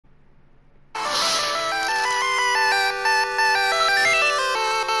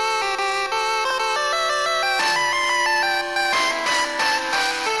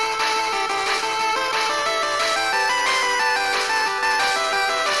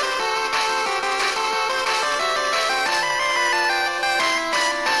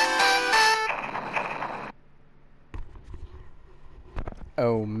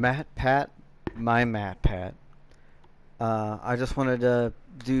Oh, Matt Pat, my Matt Pat. I just wanted to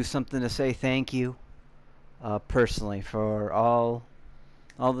do something to say thank you, personally, for all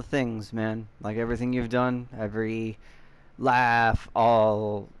the things, man. Like everything you've done, every laugh,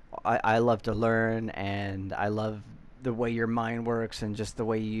 all. I love to learn, and I love the way your mind works, and just the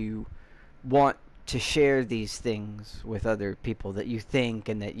way you want to share these things with other people that you think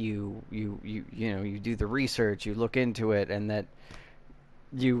and that you do the research, you look into it, and that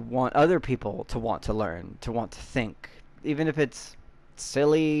you want other people to want to learn, to want to think, even if it's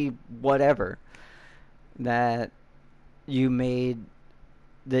silly, whatever. That you made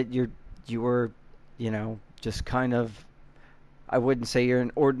that you were, just kind of. I wouldn't say you're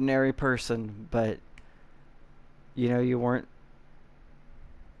an ordinary person, but you weren't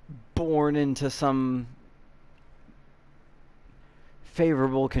born into some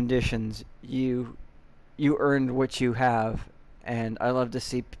favorable conditions. You earned what you have, and I love to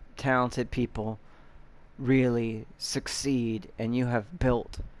see talented people really succeed, and you have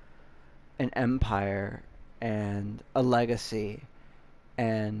built an empire and a legacy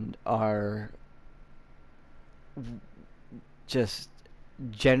and are just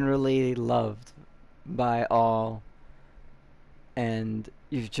generally loved by all, and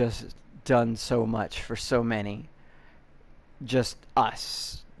you've just done so much for so many, just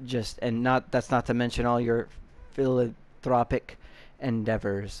us, just, and not, that's not to mention all your philanthropic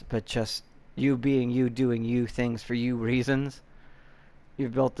endeavors, but just you being you, doing you things for you reasons.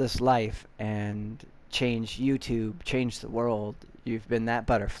 You've built this life and changed YouTube, changed the world. You've been that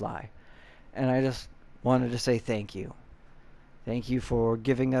butterfly. And I just wanted to say thank you. Thank you for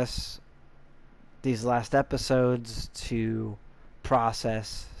giving us these last episodes to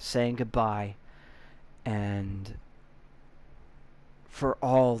process, saying goodbye, and for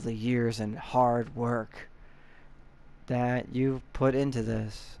all the years and hard work that you've put into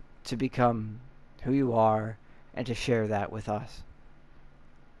this to become who you are and to share that with us.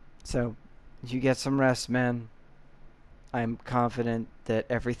 So, you get some rest, man. I'm confident that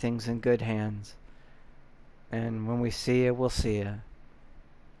everything's in good hands. And when we see you, we'll see you.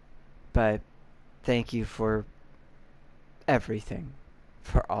 But thank you for everything,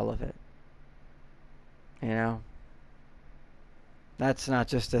 for all of it. You know? That's not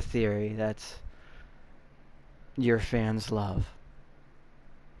just a theory, that's your fans' love.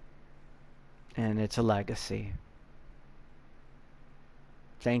 And it's a legacy.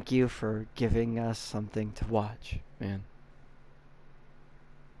 Thank you for giving us something to watch, man.